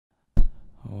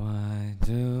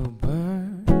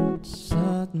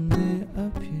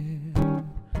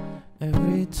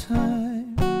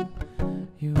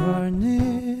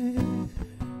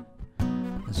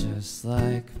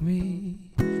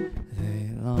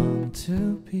long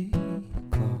to be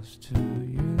close to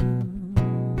you.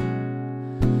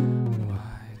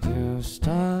 Why do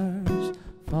stars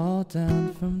fall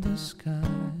down from the sky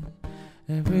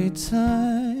every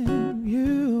time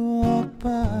you walk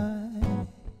by?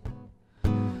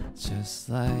 Just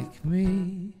like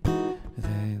me,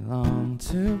 they long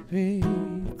to be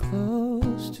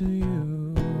close to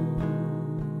you.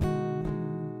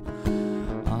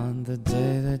 On the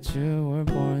day that you were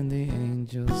born, the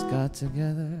angels got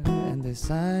together and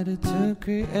decided to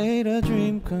create a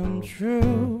dream come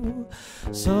true.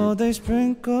 So they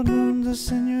sprinkled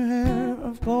moonless in your hair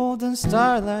of gold and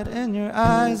starlight in your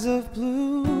eyes of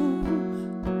blue.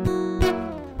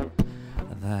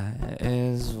 That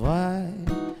is why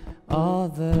all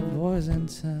the boys in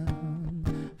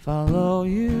town follow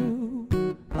you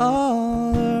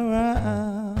all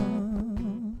around.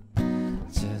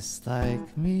 Just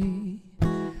like me,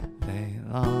 they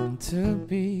long to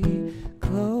be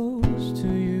close to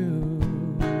you.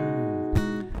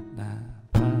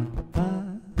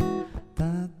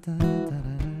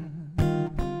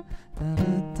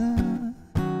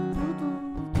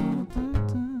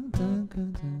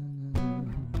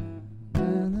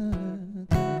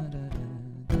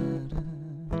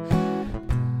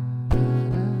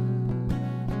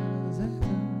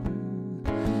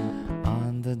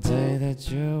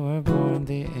 You were born,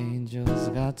 the angels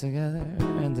got together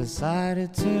and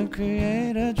decided to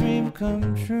create a dream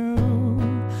come true.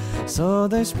 So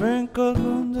they sprinkled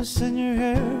moonless in your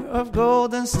hair of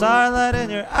gold and starlight in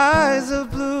your eyes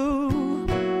of blue.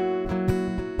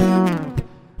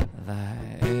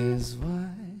 That is why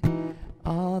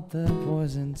all the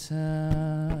boys in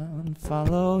town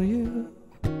follow you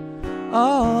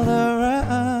all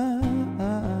around.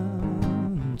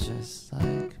 Just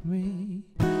like me,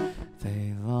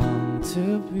 they long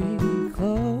to be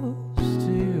close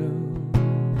to you.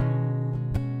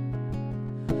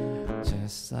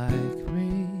 Just like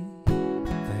me,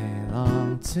 they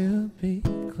long to be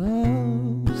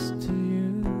close to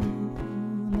you.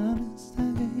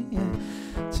 Yeah.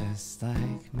 Just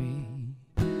like me,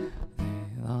 they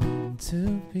long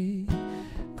to be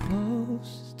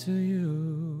close to you.